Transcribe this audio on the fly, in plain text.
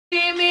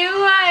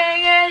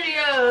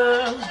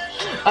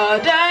Oh,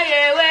 die,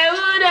 we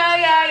would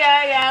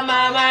ya,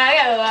 mama,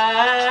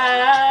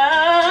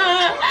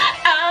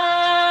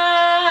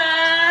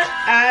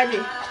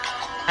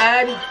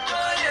 Adi.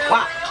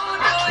 Wow.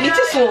 Need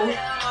to slow.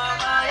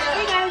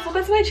 Hey guys,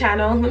 welcome to my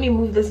channel. Let me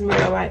move this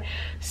mirror right.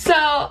 So,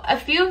 a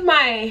few of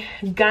my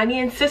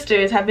Ghanaian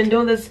sisters have been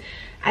doing this,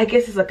 I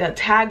guess it's like a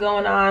tag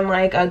going on,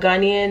 like a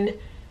Ghanaian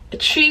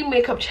tree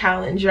makeup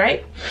challenge,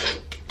 right?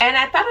 And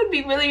I thought it'd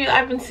be really,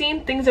 I've been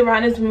seeing things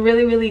around, it's been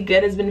really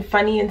good, it's been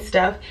funny and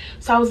stuff.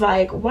 So I was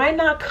like, why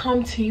not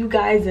come to you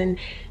guys and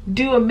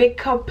do a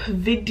makeup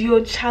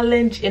video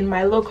challenge in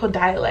my local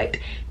dialect.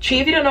 Tree,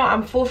 if you don't know,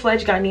 I'm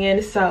full-fledged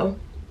Ghanaian, so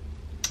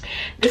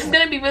this is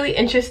gonna be really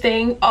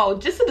interesting. Oh,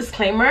 just a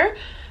disclaimer,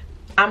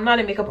 I'm not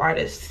a makeup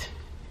artist.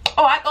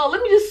 Oh,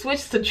 let me just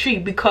switch to Tree,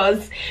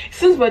 because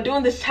since we're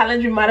doing this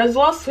challenge, we might as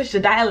well switch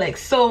the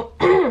dialects. So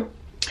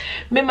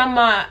me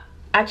mama,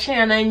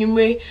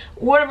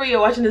 whatever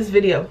you're watching this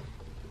video,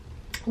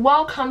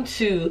 welcome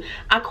to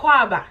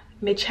Akwaba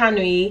me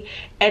channel,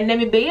 and let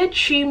me be a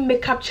tree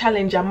makeup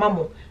challenge.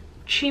 Mamo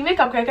tree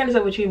makeup can say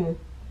what tree mu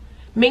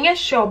me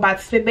sure,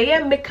 but me be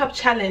a makeup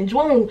challenge.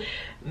 Won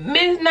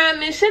me na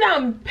me should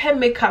am pen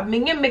makeup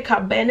me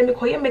makeup be na me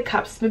koye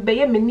makeups me be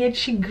a me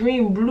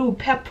green, blue,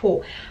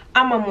 purple.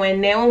 I'm a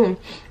neon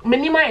me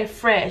ni my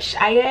fresh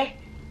aye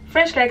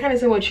fresh can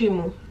say what tree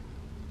mu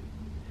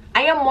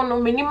I am mono,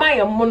 minima,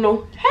 I am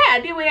mono. Hey, I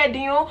did where I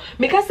do.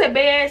 Make us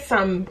a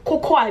some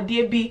cocoa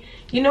idea be.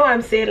 You know what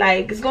I'm saying?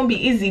 Like, it's gonna be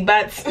easy,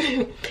 but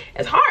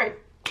it's hard.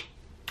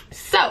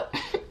 So,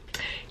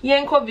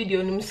 yanko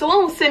video. So,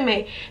 when we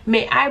say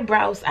me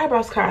eyebrows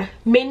car.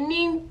 Me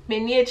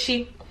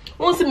niechi.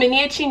 Once me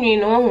niechi, you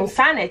know,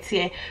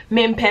 sanity.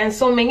 Me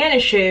pencil, me any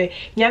share.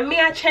 Ya me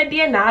a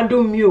chedia na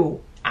do mu.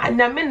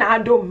 And I mean, na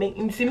do me.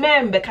 Inti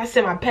me because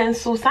my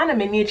pencil, sana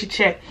me niechi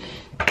check.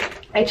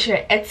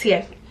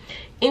 Etie.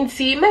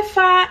 Inti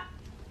mefa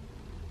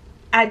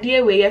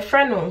adie we your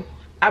friend no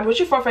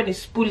abrochi for friend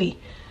is spoolie,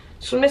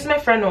 so miss my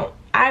friend no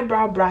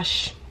eyebrow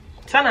brush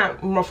sana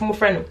mo from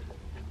friend no.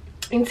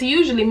 Inti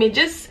usually me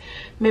just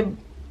me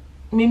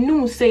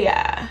no say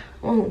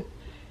and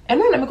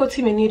no me go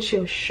team me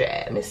nature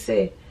share me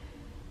say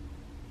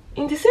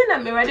inti say na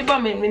me ready ba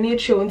me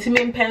nature inti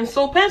me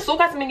pencil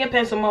cause me get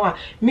pencil ma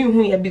me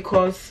hu ya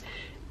because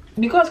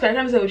can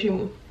I say what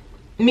you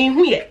me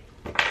hu ya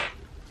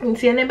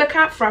inti na be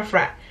ka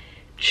fra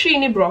Tree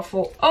ni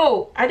brofo.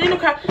 Oh, I didn't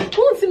know.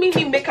 Who see me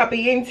makeup a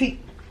yenti?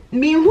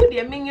 Me who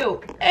dear me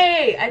yo.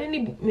 Hey, I didn't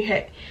need me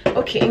hair.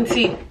 Okay,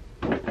 inti.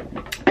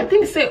 I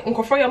think say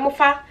uncle for your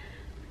mofa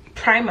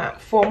primer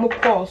for more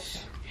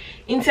pores.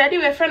 Inti I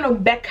did a friend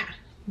of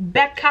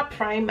Becca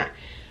primer.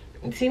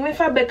 Inti me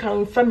fa Becca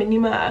and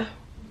feminima.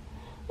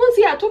 Once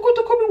ya toko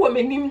be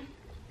woman.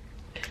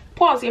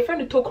 Pause your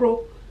friend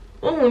tokro.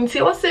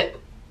 Inti what's it?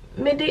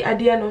 Mede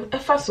adiano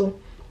efaso.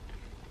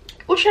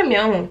 Usha mi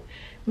ahun.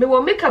 Me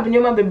will makeup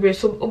nyoma bebre,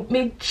 so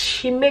me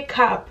chi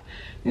makeup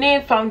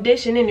ne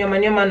foundation in your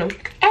no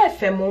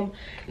FM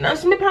now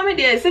so me pame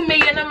dey say me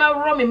ye na ma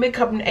raw me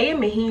makeup na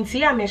me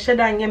hinti ya me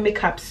sheda anya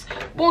makeups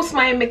both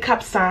my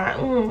makeups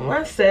are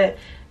once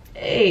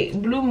hey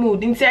blue mood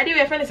inti ade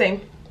we friend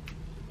say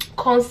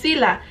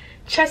concealer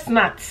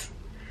chestnut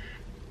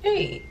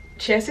hey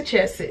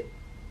chese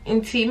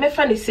inti me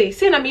fa ni say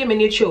na me me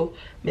nature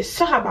me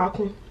so ha ba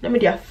ko na me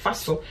dia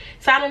faso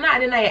sa no na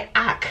ade na ye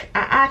arc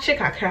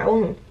check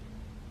akra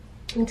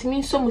Inti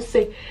me so mu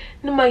say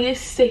no ma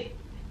yes say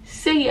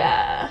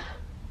ya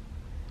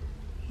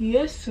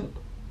yesu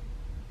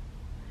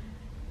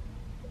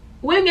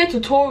when get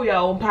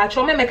tutorial on patch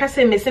me make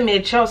say me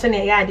child say na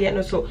ya ade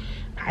no so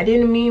I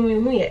didn't mean we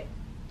hu yet.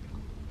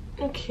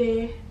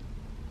 Okay,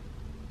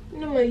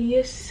 no ma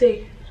yes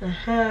say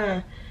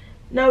now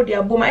the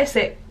album I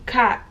say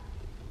car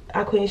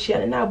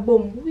akwenshia na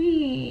bom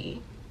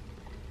we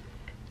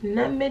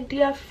na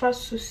media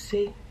faso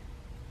say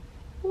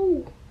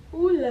ooh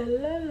la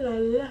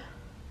la.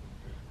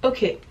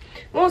 Okay,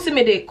 once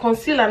me the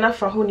concealer na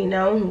fa ho ni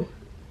na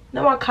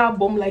wa ka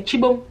bomb like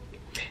chibom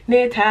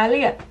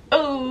Natalia.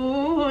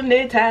 Oh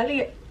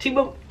Natalia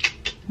chibom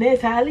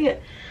Natalia.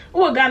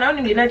 Oh Ghana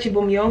only na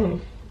chibom yo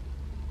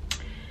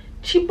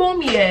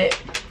chibom ye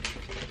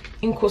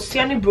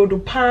inkosiani brodo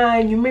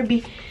pan you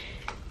maybe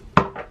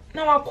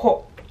na wa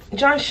ko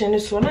junction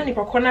so na ni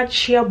kwa na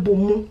chia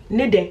bomu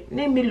ne de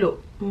ne milo.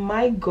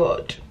 My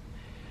God,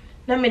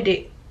 na me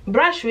de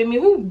brush with me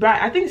who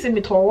brush I think say me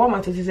to warm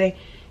at to say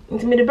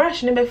into me the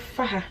brush ne be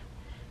fa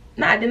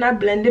na I didn't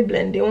blend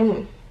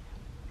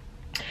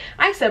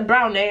I said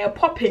brown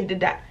popping did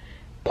that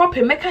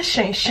popping make a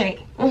shine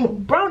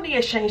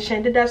brown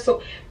shine did that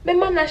so me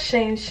man na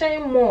shine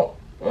more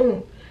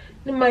no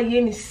my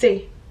yeni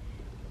say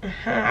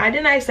I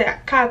didn't say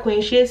car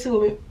queen she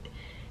see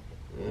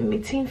me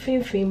team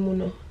fin mu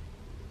no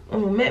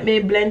me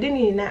blending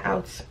in and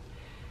out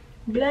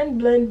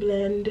blend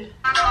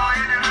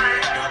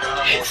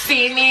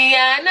see me,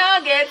 I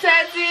no get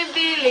 30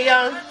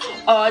 billion.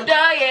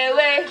 Order your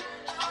way.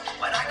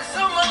 But I got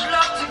so much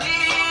love to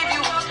give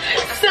you.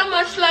 So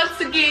much love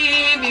to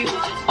give you.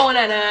 Oh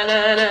na na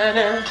na na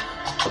na.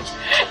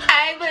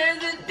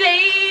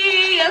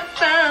 I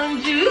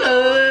found you.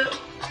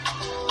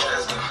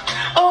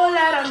 Oh,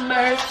 Lord of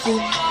mercy.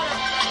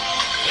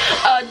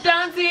 Oh,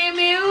 don't see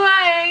me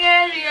why I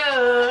get you.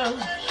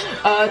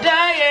 Oh,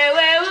 die,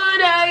 where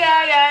would I,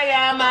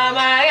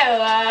 mama,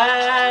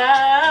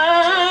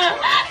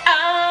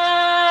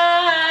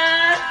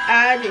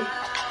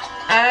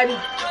 Adi.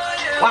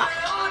 Wow.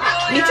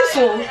 Need to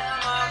song.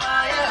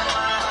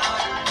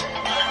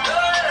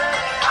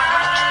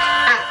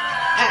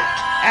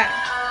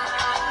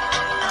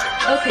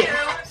 Okay,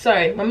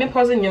 sorry, my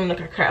pausing you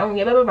like a cry. I'm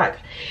never back.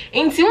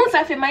 In once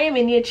I feel my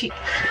mini cheek.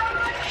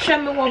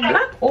 Show me what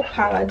black or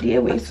power,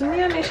 dear way. So,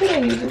 me, I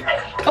should use it.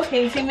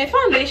 Okay, see, my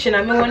foundation,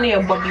 I'm one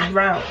near Bobby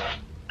Brown.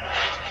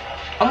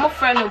 I'm a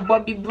friend of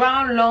Bobby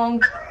Brown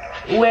long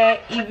wear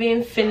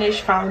even finish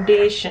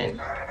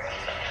foundation.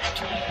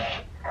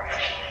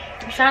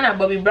 Sana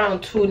Bobby Brown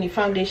 2 ni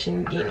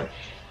foundation, you know.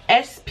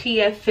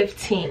 SPF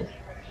 15.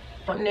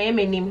 Name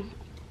him.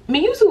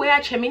 Me use the way I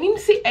check. Me name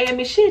see I am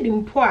a shade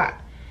in poor.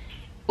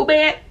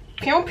 Ube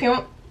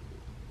pion.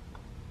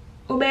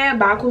 Ube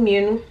back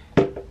mienu.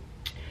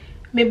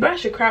 Me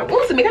brush a crowd.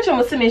 Once me catch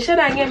almost me shade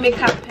I get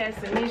makeup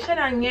person. Me shade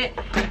I get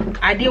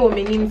idea what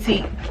me name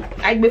see.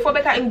 I before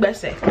better in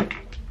best.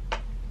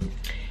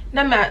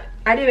 Now me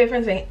idea my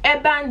friend saying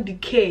Urban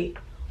Decay.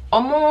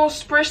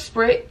 Almost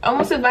spray.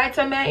 Almost a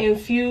vitamin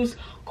infused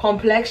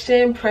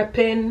complexion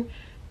prepping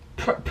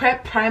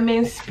prep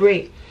priming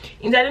spray.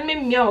 In that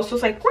make me also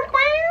like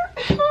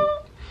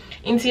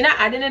in Tina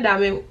I didn't that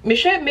me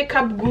share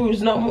makeup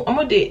gurus no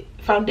I'm the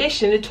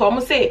foundation it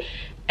almost say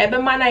ebe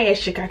mana ye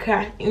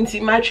shikaka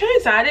inti my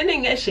choice I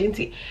didn't get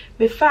shinty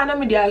me fan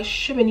me dia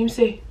show me him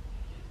say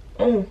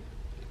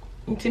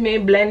inti me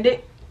blend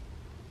it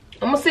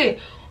almost say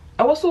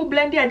I was so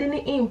blended I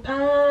didn't in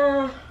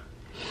pa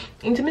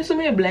inti me so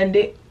me blend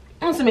it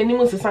once me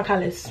name some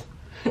colors.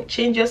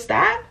 Change your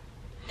style,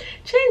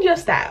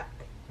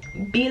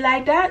 be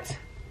like that.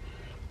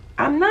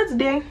 I'm not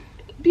there,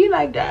 be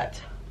like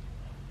that.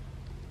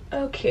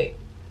 Okay,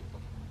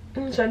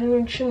 so I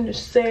didn't trim to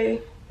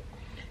say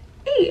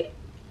hey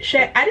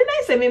share I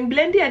didn't say me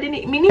blended I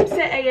didn't mean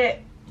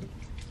say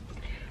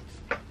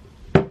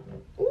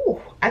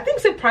I think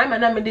say primer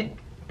and I did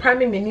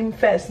primer my name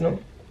first no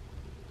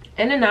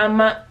and then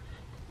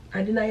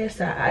I didn't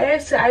say I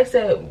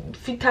said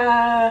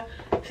fita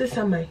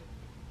sister my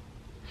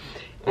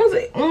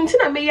until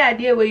I made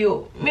idea where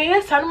you may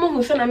yes I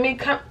who said I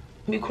make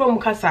me chrome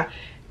casa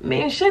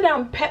me shade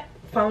and pep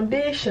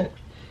foundation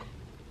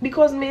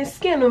because my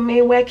skin on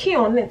me working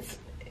on it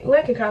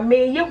working can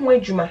me young way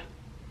juma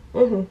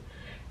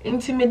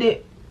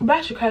intimidate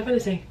brush you can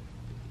say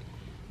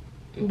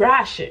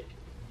brush it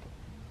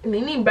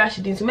me need brush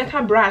it to make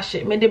a brush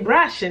it me the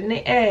brush it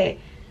ne eh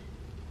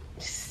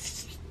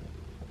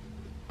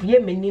yeah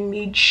me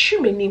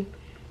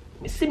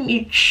see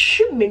me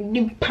shoot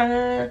me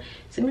pa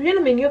so me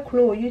really your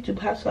crew YouTube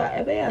has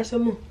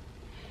so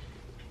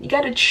you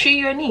gotta chew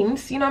your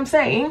names, you know what I'm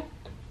saying?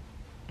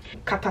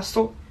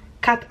 Kataso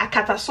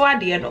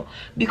ade no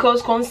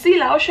because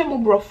concealer o hwe mo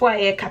brofo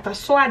a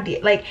kataso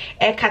ade like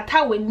e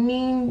kata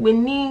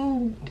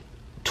when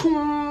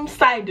tum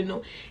side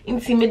no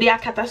inti me dia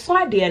kataso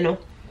ade no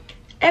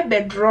e be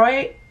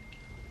draw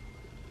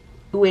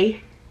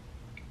way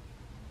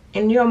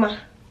in your ma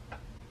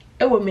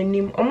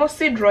menim almost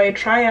say draw a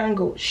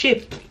triangle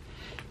shape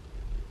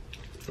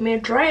me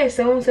draw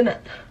say on say na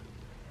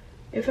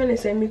if any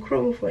say me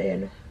chrome for you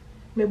no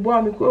me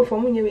boa me go for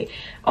munye we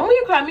omo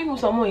you kwa me hu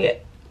so mo ye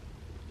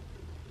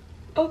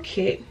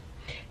okay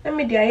let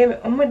me dey aye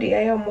omo dey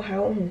aye omo ha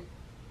hu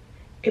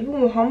ebi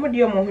mo ha omo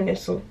dey omo hu ne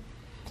so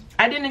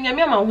ade no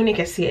nyame ma hu ne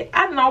kese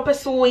ad na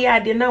opese wo ye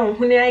ade na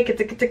hu ne aye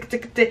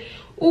kete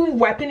u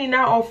wipe ni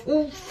na off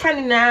u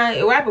fani na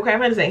wipe kwa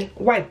fan say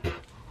wipe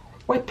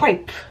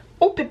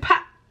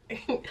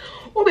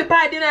Opepa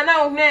ade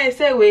na hu ne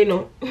say we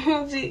no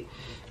see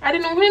ade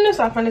no hu ne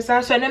so afane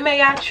sa so na me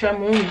ya atwere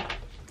mo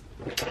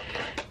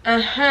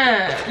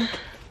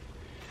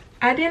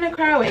ade na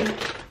cry we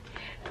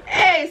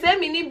hey say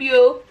me ni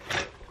bio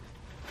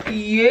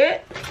yeah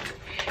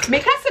me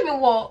ka se me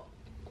wo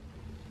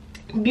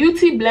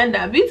beauty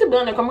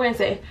blender come and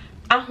say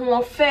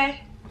ahofe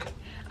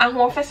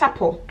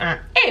sapo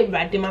eh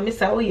brade ma me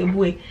sa o ye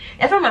bue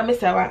e fa ma me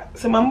sa wa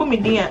so mambo me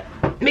din a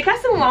me ka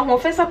se me wo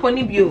ahofe sapo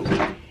ni bio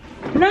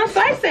na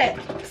so I say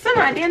some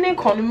ade na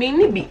economy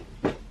ni bi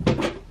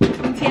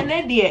nti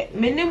ene de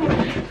me ne mu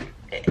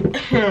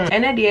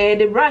ene de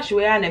the brush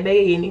we na be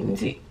ye ni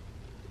nti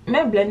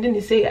me blending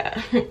ni say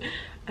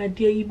ade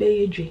yi be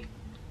ye dwe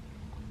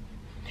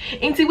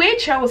nti we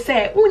chawo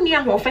say uni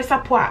ahofe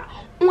sapo a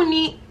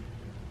uni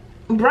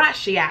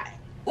brush ya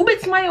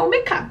ubetima your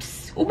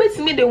makeups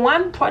ubetimi the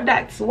one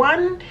product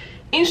one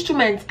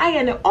instrument I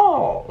and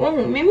all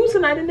me use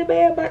na de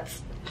be but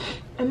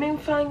I mean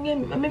fine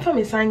me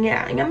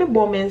sanya anya me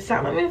bo me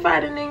nsa me fa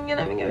de nya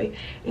na me ngai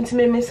nti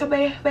me so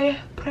be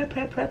pre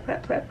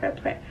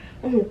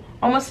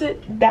almost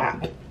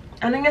dab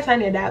ananya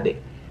sanya dab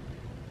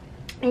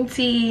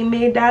nti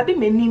me dab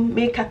me nim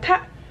me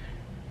kata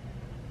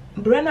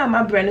brana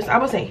ma branes I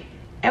was saying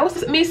I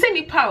was me say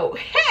ni pow.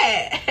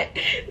 Hey,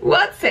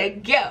 what's a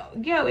girl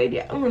with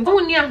ya?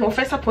 Only a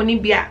first upon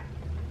Ibia.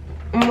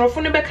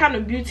 Mrofone beka no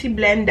beauty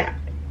blender.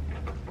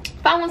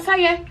 Found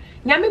say,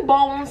 Yami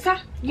bonsa.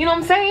 You know what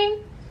I'm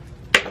saying?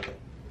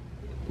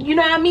 You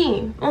know what I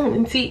mean?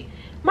 See,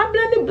 my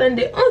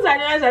blended.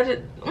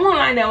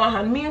 Online that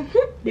one me.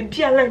 The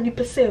beer learn the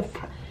perceive.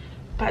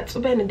 But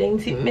so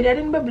Benedict, me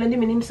didn't blend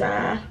him in him,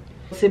 sir.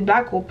 Say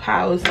black or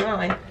pals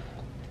line.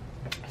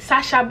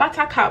 Sasha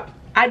Buttercup.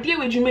 I deal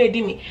with you made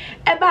me.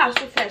 Eba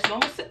so first. No,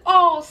 say,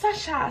 oh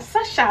Sasha,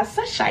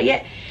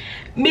 yeah.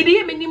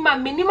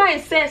 Minima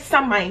is says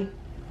some.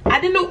 I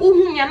didn't know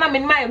who you're not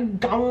in my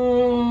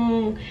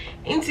gown.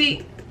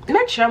 Inti,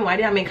 not sure why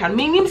they are making.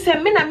 Meaning,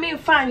 say, men are made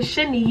fine,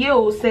 shiny,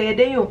 yo, say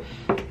they yo.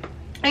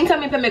 Ain't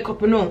me pay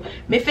makeup, no.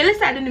 Me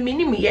Phyllis, I didn't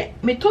mean me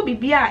yet. Me Toby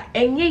Bia,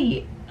 and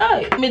ye.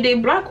 Oh, me de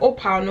black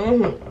opal,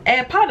 no.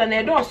 Powder, and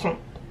a Dawson.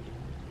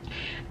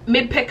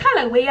 Me pe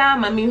color way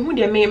am, I mean, who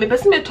they may me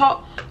person me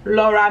talk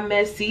Laura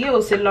Mercy,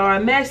 you say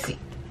Laura Mercy.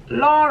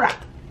 Laura.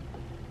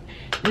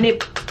 Ne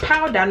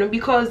powder, no,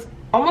 because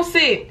almost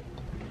say.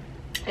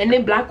 And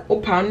then black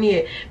opal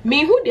near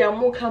me who they are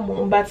more come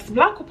on, but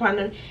black opal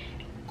and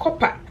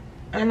copper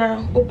and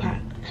opal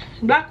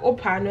black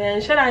opal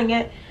and shall I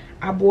get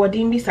a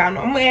boarding this and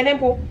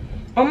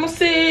almost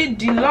say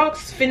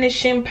deluxe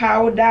finishing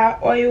powder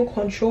oil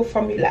control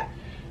formula.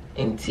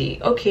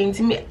 Okay,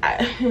 into me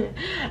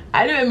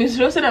I don't miss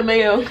Rosa and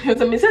Mayo because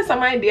I miss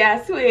some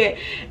idea so and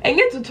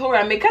get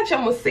tutorial me catch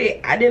almost say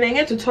I didn't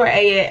get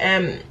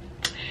tutorial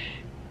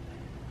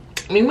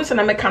me must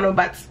na mechano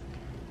but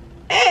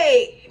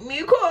hey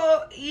Miko,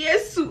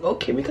 yes,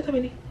 okay, Miko,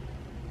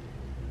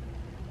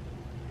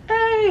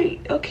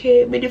 hey,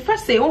 okay, me the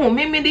first say, oh,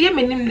 me the year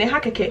me name the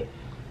hakeke.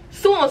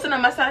 So on send a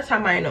massage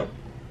mine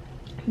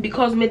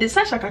because me the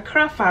Sasha ka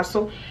craft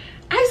so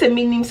I say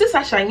me name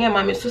Sasha yeah,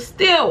 mommy, so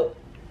still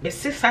me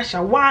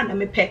Sasha one and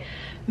me pay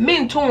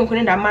me tone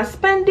couldn't that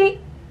spending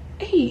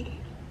hey.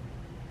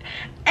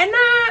 And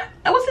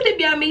I was the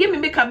be me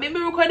make a baby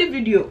record a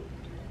video.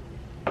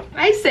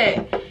 I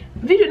say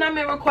video na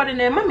me recording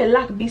and mommy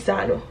lack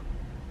bisano.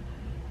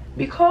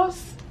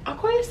 Because I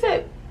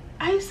said,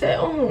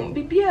 oh,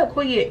 baby, yeah.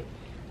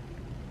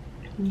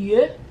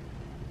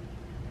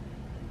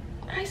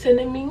 I said,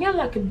 I mean, you're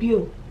like a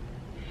bill.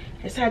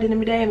 I said, I didn't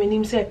be and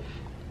him said,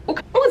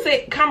 okay, what's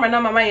it? Camera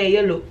now, my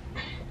yellow,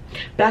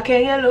 black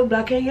and yellow,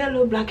 black and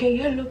yellow, black and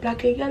yellow,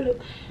 black and yellow.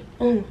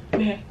 Oh,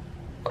 yeah.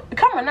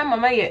 Camera now,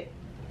 my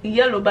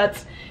yellow,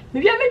 but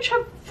maybe I may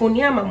try for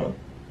near mamma.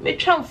 May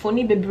try for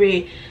me,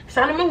 baby.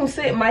 So I don't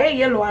say my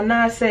yellow, and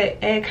I say,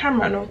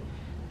 camera no.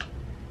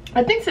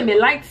 I think say me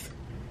lights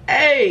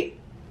hey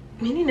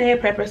meaning a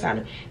pepper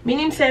sound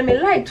meaning say me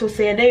light to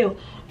say they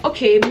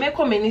okay make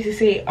comment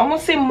say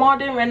almost say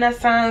modern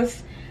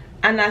renaissance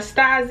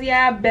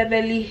Anastasia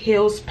Beverly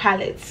Hills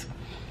palettes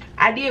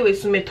I deal with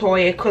some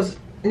toy cause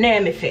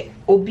name me fe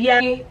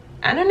obia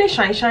I don't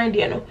shine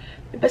there no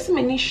the person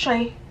me need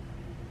shine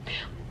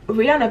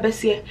Rihanna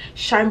Bessie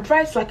shine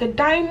bright like a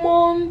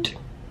diamond.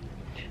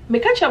 Me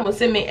catch am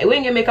say me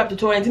when you makeup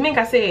tutorial me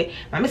can say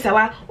mama say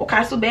wa o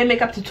can so be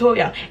makeup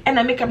tutorial and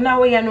na makeup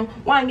now we no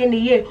one in the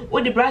year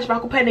o the brush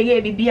back up in the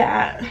year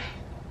bibia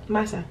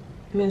massa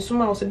me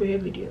nsuma o say be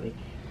video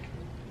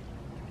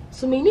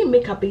so me need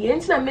makeup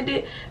again na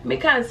me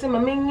can say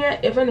mama nya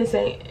even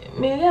say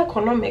me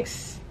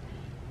economics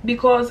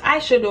because I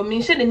should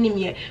me should name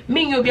here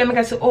me you be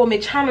make say oh my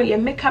channel your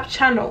makeup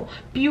channel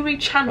beauty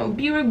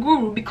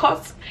guru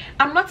because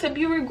I'm not a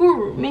beauty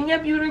guru me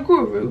nya beauty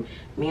guru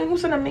me who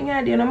say na me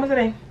nya dey na mo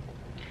say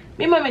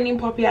me mama nim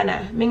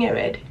popiana me nya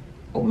red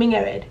oh me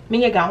nya red me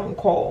nya gown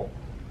call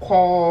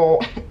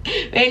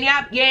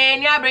nya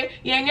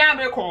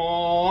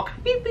call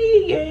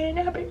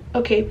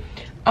okay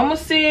I'm gonna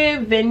say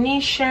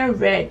Venetian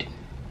red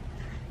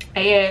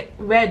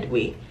red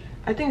way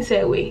I think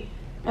say way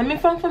I mean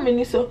from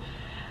me so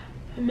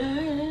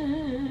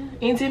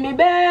into me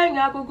bang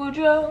I could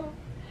draw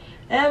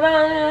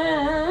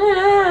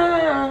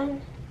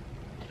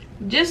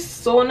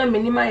just so na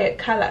minima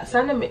color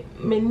sana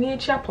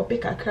miniature poppy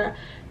kakra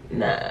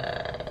na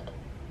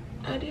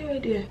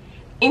idea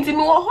into me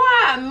wo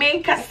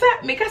make kasa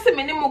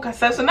minimo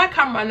kasa so na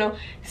camera no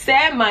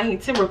say my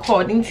hit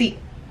recording tea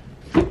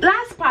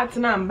last part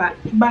number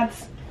but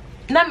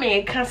na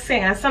me can say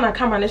and sana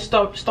camera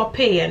stop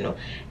paying no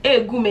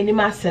egu many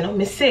mass no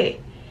me say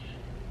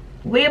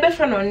we be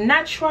from no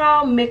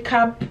natural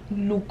makeup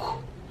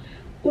look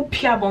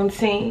upia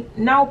bonten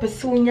now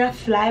personya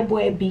fly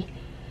boy be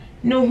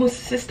no who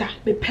sister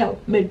me pel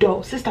me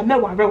do sister me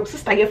wa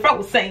sister your friend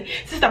was saying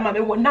sister ma me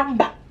one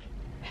number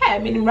hey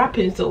me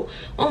rapping so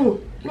oh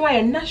no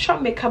I natural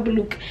makeup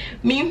look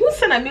me who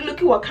say na me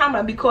looking what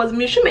camera because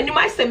me show me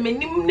ni say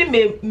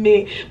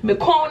me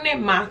call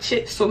name match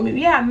so me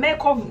yeah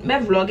make of me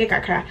vlog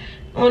kakra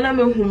ona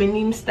me who me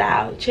name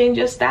style change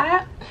your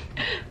style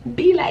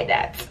be like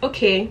that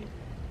okay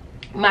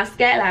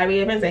mascara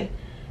we even say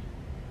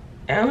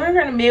I'm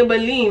gonna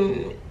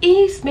Maybelline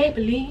is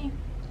Maybelline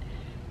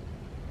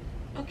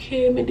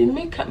okay me the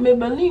makeup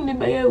Maybelline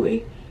by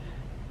way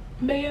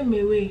May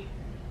me way.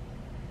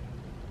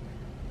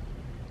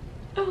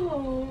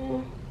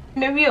 Oh,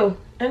 maybe oh,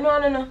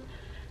 no.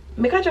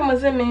 Me catch a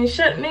say me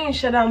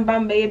shut down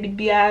Bambi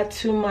be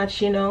too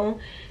much, you know.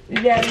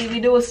 We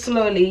do it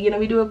slowly, you know,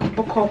 we do it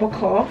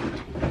boko.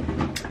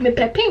 Me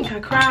pe pink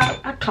a crowd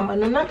I come on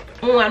no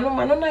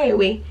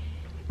away.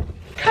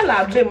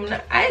 Color bim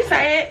I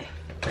say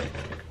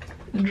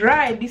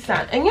dry this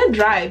and you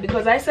dry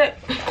because I said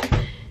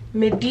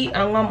me D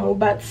and one more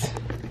but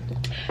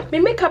me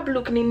makeup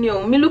look ni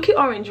new. Me looky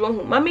orange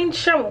one. I mean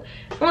show.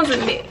 Once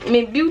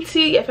me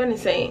beauty if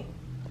anything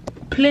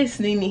place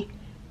nini.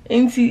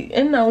 Inti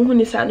and now when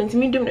it's happening to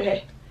me doing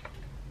her.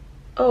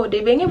 Oh,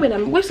 they bring it when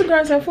I'm where's the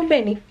grandson from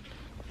Benny?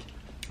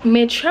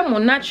 Me try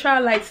more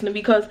natural lights no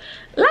because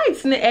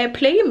lights in the air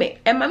play me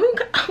and my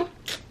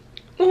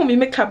oh me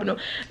makeup no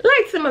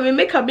lights in my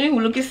makeup me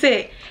look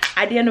say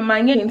I didn't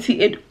mind into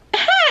it.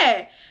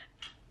 Hey,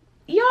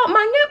 yo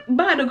man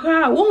bad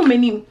crowd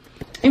woman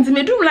into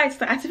me do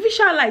lights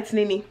artificial lights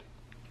nini.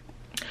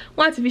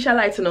 What artificial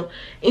lights no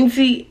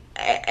into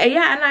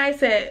yeah and I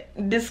said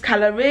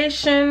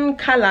discoloration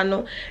color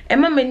no and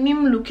my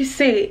name look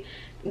say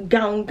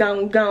gown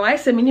I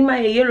said minima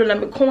yellow and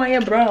me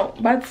come brown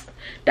but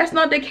that's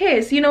not the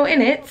case, you know,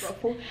 in it.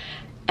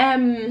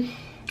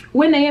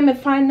 When I am a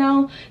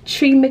final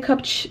tree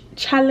makeup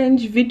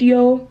challenge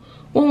video,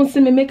 won't see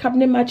me makeup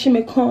ne match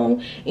me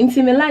come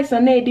into me lights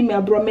and me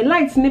bro me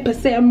lights ne per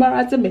se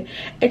embarrass me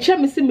e che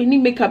me see me ni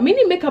makeup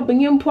in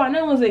yem po and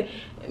I was say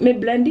me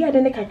blend it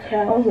and I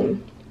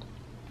crown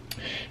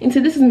into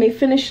this is my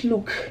finished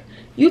look.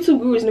 YouTube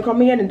gurus no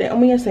come here and there.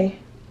 I'm say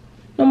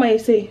no my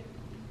say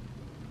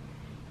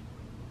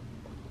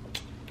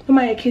no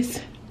my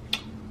kiss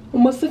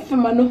almost if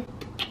no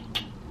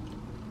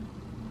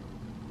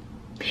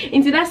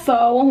into that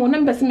so one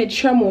number me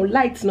tremor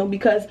lights no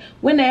because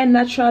when I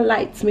natural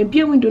lights me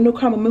be a window no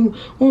come me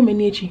oh me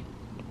nature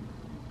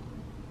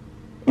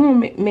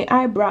me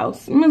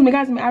eyebrows me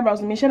guys my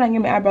eyebrows me should I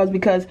get my eyebrows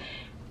because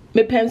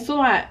me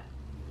pencil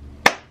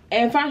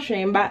and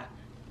fashion but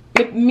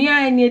me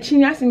I need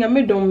chinya sing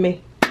me don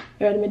me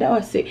me that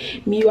was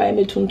say me why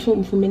me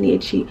tuntum for me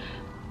nechi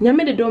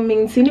nyame de don me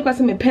nti ni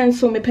kwase me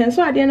pencil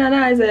ade na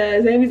na is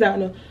visa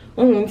no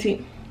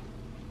nti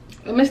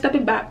me step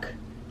it back.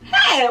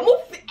 Hey,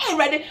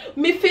 ready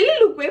me feel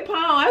look way power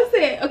I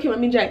say okay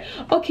mommy Jai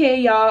okay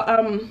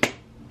y'all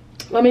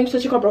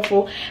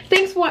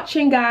thanks for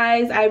watching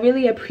guys. I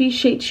really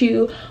appreciate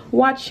you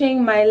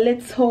watching my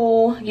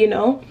little, you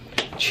know,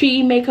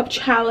 tree makeup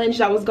challenge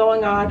that was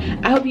going on.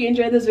 I hope you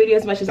enjoyed this video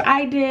as much as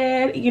I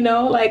did. You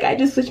know, like I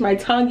just switched my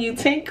tongue. You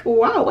think,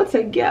 wow, what's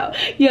a girl?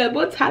 You're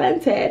both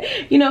talented.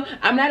 You know,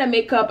 I'm not a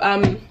makeup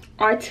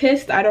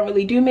artist. I don't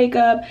really do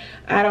makeup.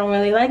 I don't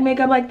really like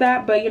makeup like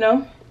that, but you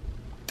know,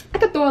 I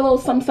could throw a little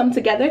some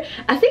together.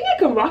 I think I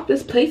can rock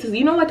this place,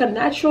 you know, like a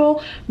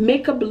natural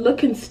makeup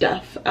look and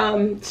stuff.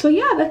 So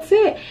yeah, that's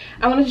it.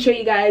 I wanted to show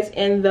you guys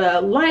in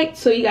the light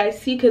so you guys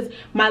see, because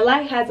my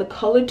light has a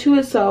color to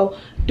it. So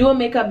doing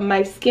makeup,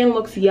 my skin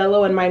looks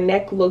yellow and my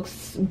neck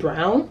looks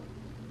brown,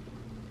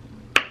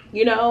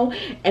 you know,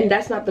 and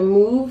that's not the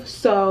move.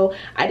 So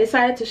I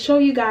decided to show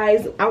you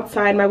guys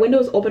outside. My window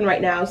is open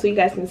right now so you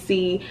guys can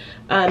see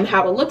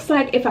how it looks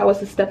like if I was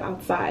to step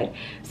outside.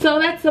 So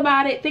that's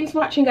about it. Thanks for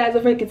watching guys.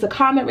 Don't forget to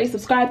comment, rate,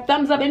 subscribe,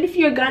 thumbs up, and if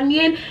you're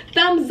Ghanaian,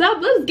 thumbs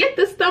up. Let's get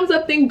this thumbs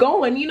up thing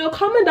going, you know.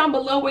 Comment down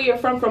below where you're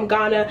from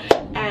Ghana,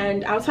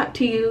 and I'll talk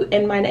to you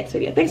in my next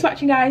video. Thanks for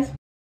watching guys.